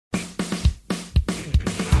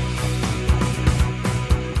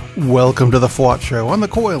Welcome to the FWOT Show on the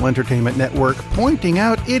Coil Entertainment Network, pointing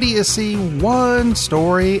out idiocy one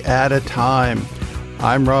story at a time.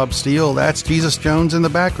 I'm Rob Steele, that's Jesus Jones in the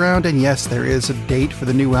background, and yes, there is a date for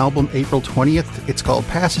the new album, April 20th. It's called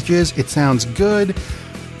Passages. It sounds good,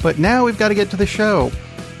 but now we've got to get to the show.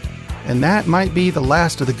 And that might be the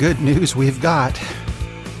last of the good news we've got.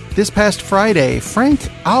 This past Friday, Frank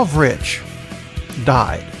Alvrich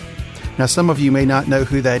died. Now, some of you may not know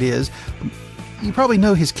who that is. You probably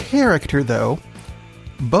know his character, though.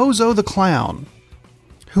 Bozo the Clown,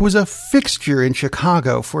 who was a fixture in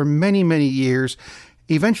Chicago for many, many years.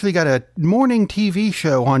 Eventually got a morning TV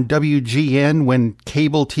show on WGN when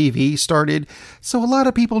cable TV started, so a lot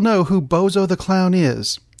of people know who Bozo the Clown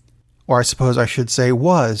is. Or I suppose I should say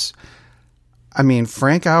was. I mean,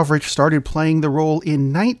 Frank Alvrich started playing the role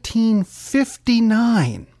in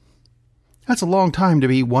 1959. That's a long time to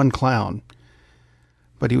be one clown.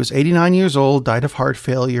 But he was 89 years old, died of heart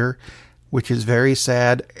failure, which is very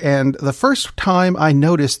sad. And the first time I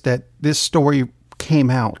noticed that this story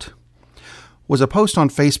came out was a post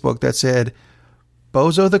on Facebook that said,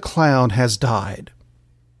 Bozo the Clown has died.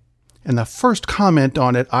 And the first comment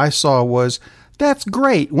on it I saw was, that's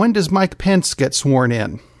great. When does Mike Pence get sworn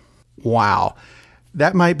in? Wow.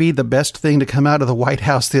 That might be the best thing to come out of the White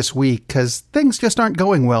House this week, because things just aren't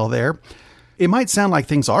going well there. It might sound like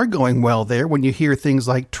things are going well there when you hear things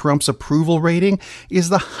like Trump's approval rating is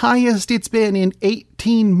the highest it's been in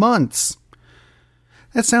 18 months.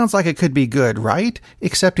 That sounds like it could be good, right?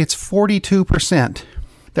 Except it's 42%.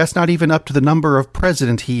 That's not even up to the number of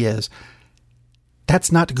president he is.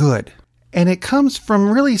 That's not good. And it comes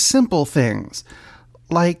from really simple things.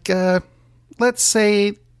 Like, let's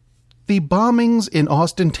say, the bombings in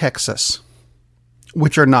Austin, Texas,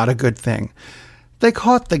 which are not a good thing. They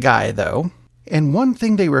caught the guy, though. And one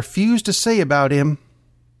thing they refused to say about him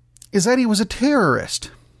is that he was a terrorist.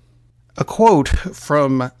 A quote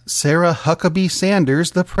from Sarah Huckabee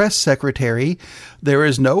Sanders, the press secretary, "There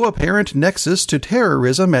is no apparent nexus to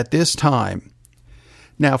terrorism at this time."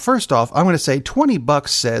 Now, first off, I'm going to say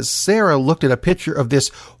 $20 says Sarah looked at a picture of this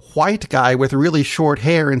white guy with really short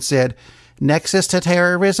hair and said, "Nexus to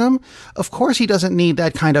terrorism? Of course he doesn't need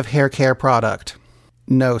that kind of hair care product."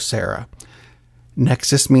 No, Sarah.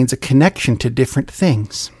 Nexus means a connection to different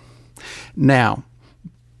things. Now,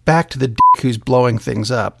 back to the dick who's blowing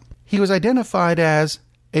things up. He was identified as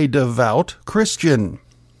a devout Christian.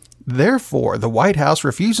 Therefore, the White House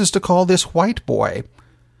refuses to call this white boy,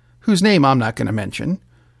 whose name I'm not going to mention,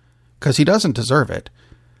 because he doesn't deserve it.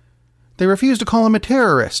 They refuse to call him a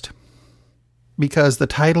terrorist, because the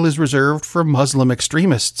title is reserved for Muslim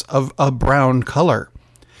extremists of a brown color.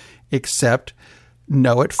 Except,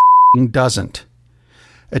 no, it doesn't.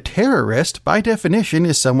 A terrorist, by definition,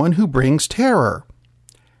 is someone who brings terror.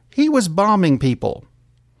 He was bombing people.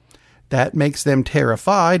 That makes them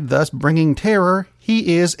terrified, thus bringing terror.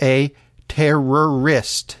 He is a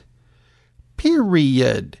terrorist.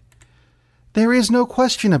 Period. There is no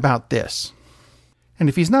question about this. And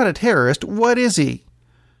if he's not a terrorist, what is he?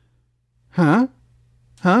 Huh?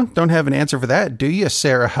 Don't have an answer for that, do you,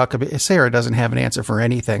 Sarah Huckabee? Sarah doesn't have an answer for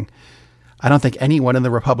anything. I don't think anyone in the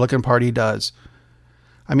Republican Party does.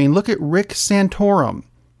 I mean, look at Rick Santorum.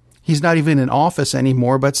 He's not even in office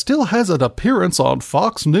anymore, but still has an appearance on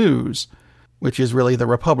Fox News, which is really the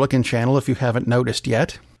Republican channel if you haven't noticed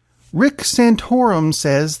yet. Rick Santorum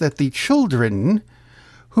says that the children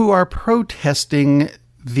who are protesting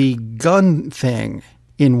the gun thing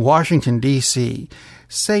in Washington, D.C.,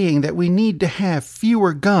 saying that we need to have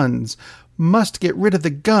fewer guns, must get rid of the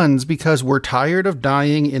guns because we're tired of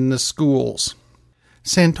dying in the schools.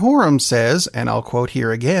 Santorum says, and I'll quote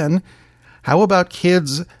here again, "How about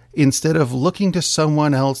kids, instead of looking to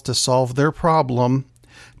someone else to solve their problem,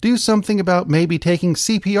 do something about maybe taking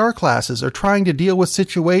CPR classes or trying to deal with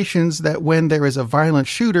situations that when there is a violent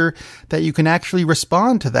shooter, that you can actually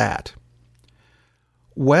respond to that."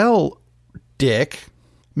 Well, Dick,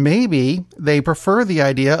 maybe they prefer the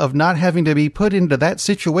idea of not having to be put into that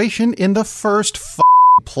situation in the first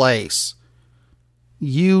place.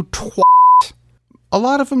 You twat. A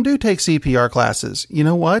lot of them do take CPR classes. You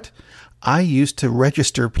know what? I used to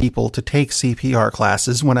register people to take CPR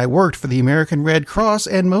classes when I worked for the American Red Cross,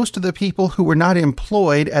 and most of the people who were not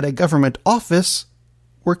employed at a government office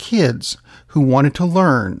were kids who wanted to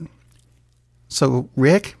learn. So,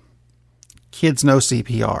 Rick, kids know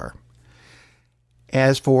CPR.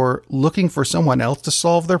 As for looking for someone else to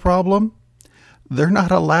solve their problem, they're not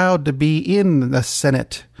allowed to be in the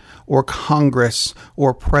Senate or Congress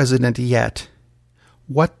or president yet.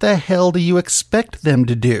 What the hell do you expect them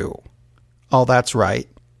to do? Oh, that's right.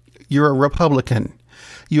 You're a Republican.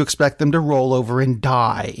 You expect them to roll over and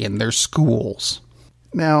die in their schools.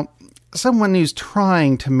 Now, someone who's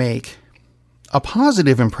trying to make a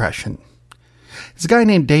positive impression is a guy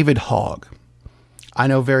named David Hogg. I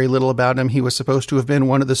know very little about him. He was supposed to have been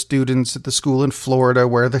one of the students at the school in Florida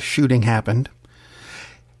where the shooting happened.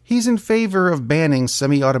 He's in favor of banning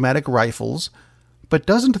semi-automatic rifles, but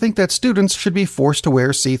doesn't think that students should be forced to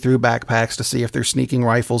wear see-through backpacks to see if they're sneaking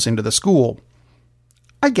rifles into the school.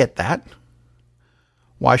 I get that.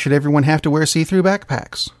 Why should everyone have to wear see-through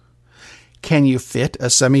backpacks? Can you fit a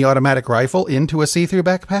semi-automatic rifle into a see-through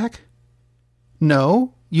backpack?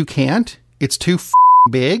 No, you can't. It's too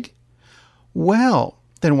big. Well,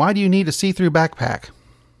 then why do you need a see-through backpack?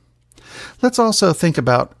 Let's also think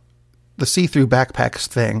about the see-through backpacks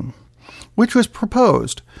thing, which was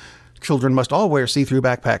proposed. Children must all wear see-through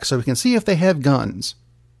backpacks so we can see if they have guns.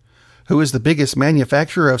 Who is the biggest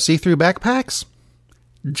manufacturer of see-through backpacks?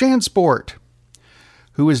 JanSport.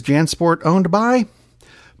 Who is JanSport owned by?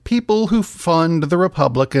 People who fund the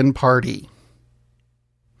Republican Party.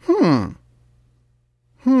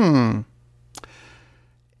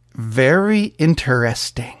 Very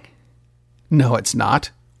interesting. No, it's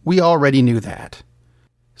not. We already knew that.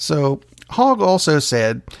 So, Hogg also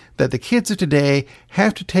said that the kids of today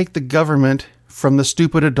have to take the government from the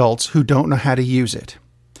stupid adults who don't know how to use it.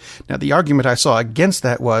 Now, the argument I saw against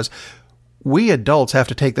that was, we adults have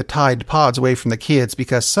to take the Tide Pods away from the kids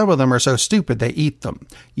because some of them are so stupid they eat them.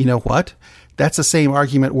 You know what? That's the same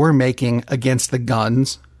argument we're making against the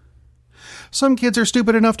guns. Some kids are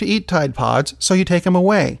stupid enough to eat Tide Pods, so you take them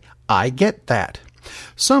away. I get that.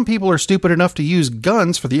 Some people are stupid enough to use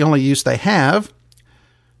guns for the only use they have.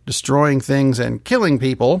 Destroying things and killing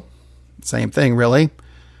people. Same thing, really.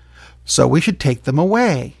 So we should take them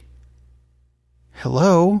away.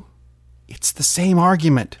 Hello? It's the same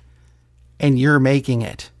argument. And you're making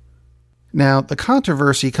it. Now, the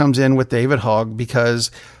controversy comes in with David Hogg because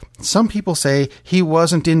some people say he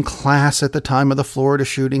wasn't in class at the time of the Florida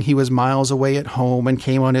shooting. He was miles away at home and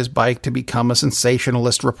came on his bike to become a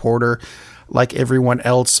sensationalist reporter like everyone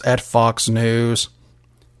else at Fox News.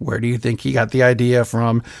 Where do you think he got the idea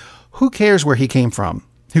from? Who cares where he came from?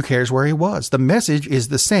 Who cares where he was? The message is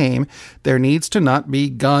the same. There needs to not be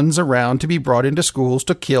guns around to be brought into schools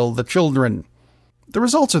to kill the children. The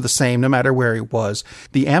results are the same no matter where he was.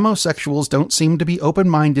 The ammosexuals don't seem to be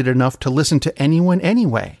open-minded enough to listen to anyone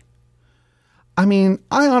anyway. I mean,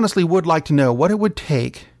 I honestly would like to know what it would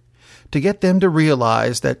take to get them to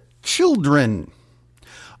realize that children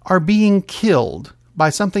are being killed by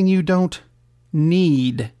something you don't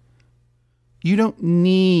need. You don't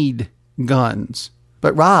need guns.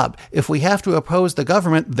 But Rob, if we have to oppose the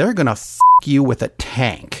government, they're gonna you with a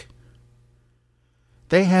tank.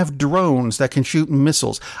 They have drones that can shoot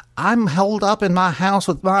missiles. I'm held up in my house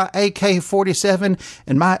with my AK-47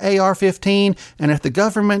 and my AR-15, and if the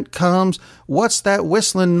government comes, what's that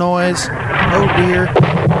whistling noise? Oh dear.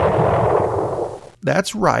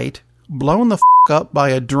 That's right. Blown the up by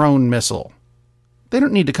a drone missile. They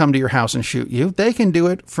don't need to come to your house and shoot you. They can do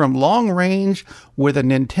it from long range with a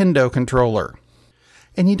Nintendo controller.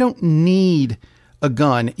 And you don't need a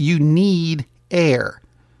gun. You need air.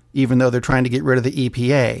 Even though they're trying to get rid of the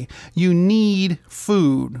EPA. You need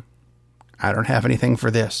food. I don't have anything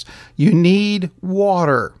for this. You need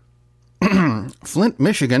water. Flint,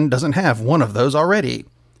 Michigan doesn't have one of those already.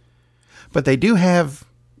 But they do have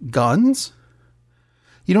guns?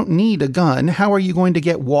 You don't need a gun. How are you going to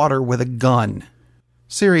get water with a gun?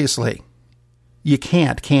 Seriously. You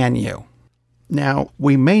can't, can you? Now,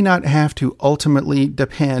 we may not have to ultimately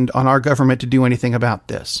depend on our government to do anything about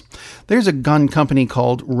this. There's a gun company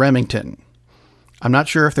called Remington. I'm not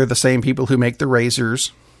sure if they're the same people who make the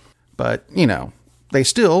razors, but, they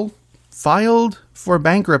still filed for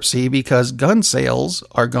bankruptcy because gun sales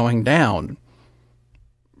are going down.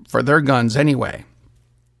 For their guns anyway.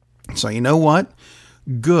 So you know what?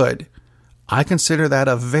 Good. I consider that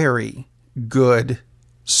a very good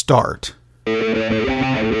start.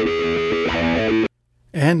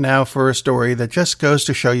 And now for a story that just goes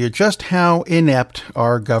to show you just how inept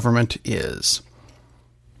our government is.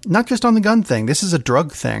 Not just on the gun thing, this is a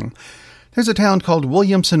drug thing. There's a town called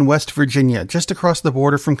Williamson, West Virginia, just across the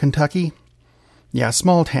border from Kentucky. Yeah,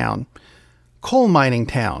 small town. Coal mining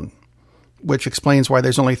town, which explains why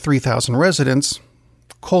there's only 3,000 residents.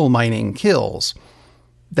 Coal mining kills.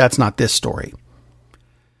 That's not this story.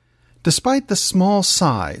 Despite the small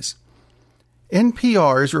size,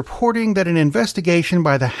 NPR is reporting that an investigation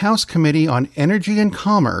by the House Committee on Energy and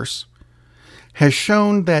Commerce has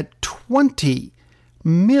shown that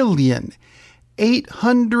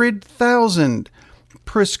 20,800,000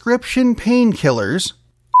 prescription painkillers,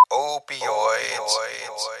 opioids,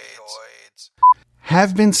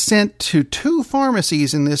 have been sent to 2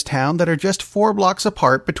 pharmacies in this town that are just 4 blocks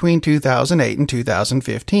apart between 2008 and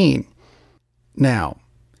 2015. Now,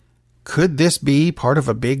 could this be part of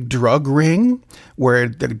a big drug ring where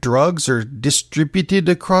the drugs are distributed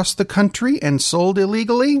across the country and sold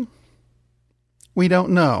illegally? We don't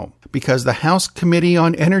know, because the House Committee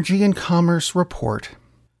on Energy and Commerce report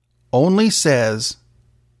only says,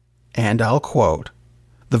 and I'll quote,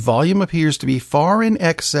 "The volume appears to be far in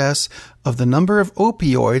excess of the number of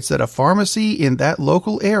opioids that a pharmacy in that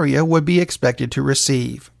local area would be expected to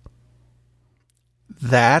receive."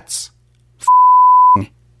 That's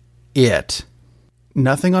it.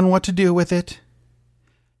 Nothing on what to do with it.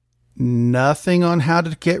 Nothing on how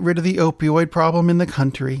to get rid of the opioid problem in the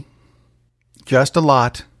country. Just a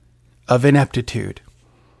lot of ineptitude.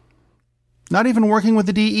 Not even working with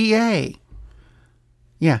the DEA.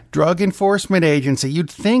 Yeah, Drug Enforcement Agency. You'd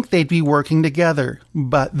think they'd be working together,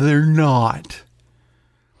 but they're not.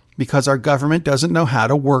 Because our government doesn't know how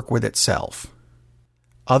to work with itself.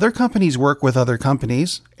 Other companies work with other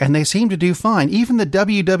companies, and they seem to do fine. Even the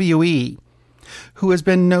WWE, who has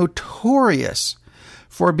been notorious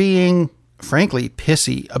for being, frankly,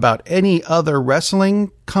 pissy about any other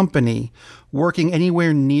wrestling company working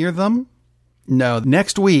anywhere near them. No,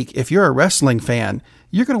 next week, if you're a wrestling fan,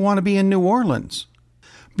 you're going to want to be in New Orleans.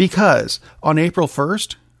 Because on April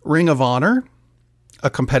 1st, Ring of Honor, a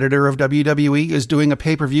competitor of WWE, is doing a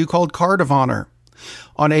pay-per-view called Card of Honor.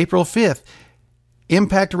 On April 5th,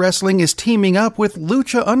 Impact Wrestling is teaming up with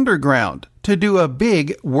Lucha Underground to do a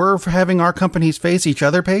big "we're having our companies face each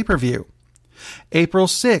other" pay-per-view. April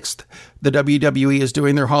 6th, the WWE is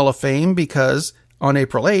doing their Hall of Fame because on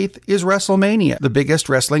April 8th is WrestleMania, the biggest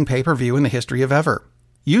wrestling pay-per-view in the history of ever.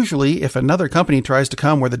 Usually, if another company tries to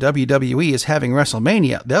come where the WWE is having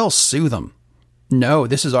WrestleMania, they'll sue them. No,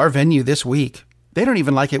 this is our venue this week. They don't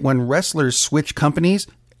even like it when wrestlers switch companies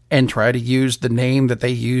and try to use the name that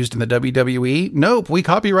they used in the WWE. Nope, we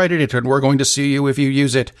copyrighted it and we're going to sue you if you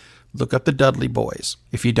use it. Look up the Dudley Boys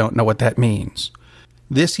if you don't know what that means.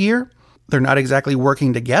 This year, they're not exactly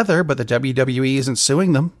working together, but the WWE isn't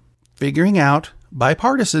suing them. Figuring out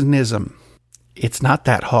bipartisanism. It's not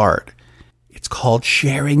that hard. It's called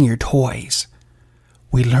sharing your toys.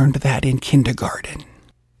 We learned that in kindergarten.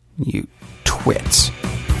 You twits.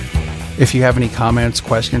 If you have any comments,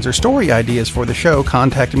 questions, or story ideas for the show,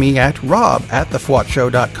 contact me at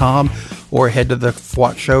rob@thefwotshow.com or head to the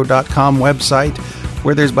FWOTshow.com website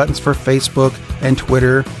where there's buttons for Facebook and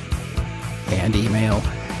Twitter and email.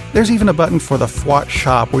 There's even a button for the FWOT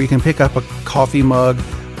shop where you can pick up a coffee mug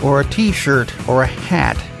or a t-shirt or a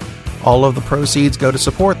hat. All of the proceeds go to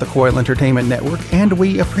support the Coil Entertainment Network, and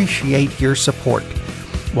we appreciate your support.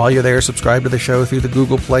 While you're there, subscribe to the show through the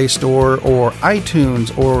Google Play Store or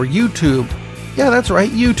iTunes or YouTube. Yeah, that's right,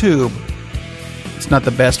 YouTube. It's not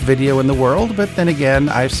the best video in the world, but then again,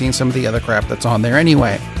 I've seen some of the other crap that's on there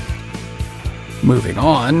anyway. Moving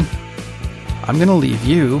on, I'm going to leave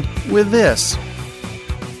you with this.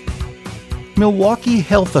 Milwaukee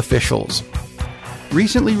health officials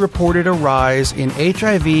recently reported a rise in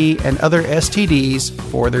HIV and other STDs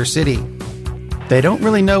for their city. They don't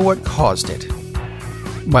really know what caused it.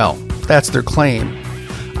 Well, that's their claim.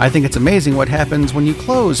 I think it's amazing what happens when you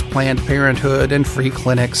close Planned Parenthood and free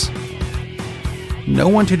clinics. No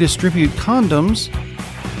one to distribute condoms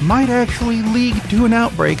might actually lead to an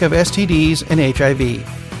outbreak of STDs and HIV.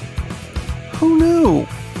 Who knew?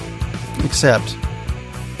 Except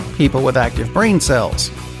people with active brain cells.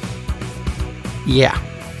 Yeah.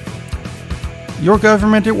 Your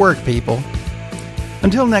government at work, people.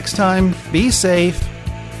 Until next time, be safe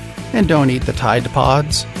and don't eat the Tide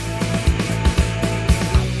Pods.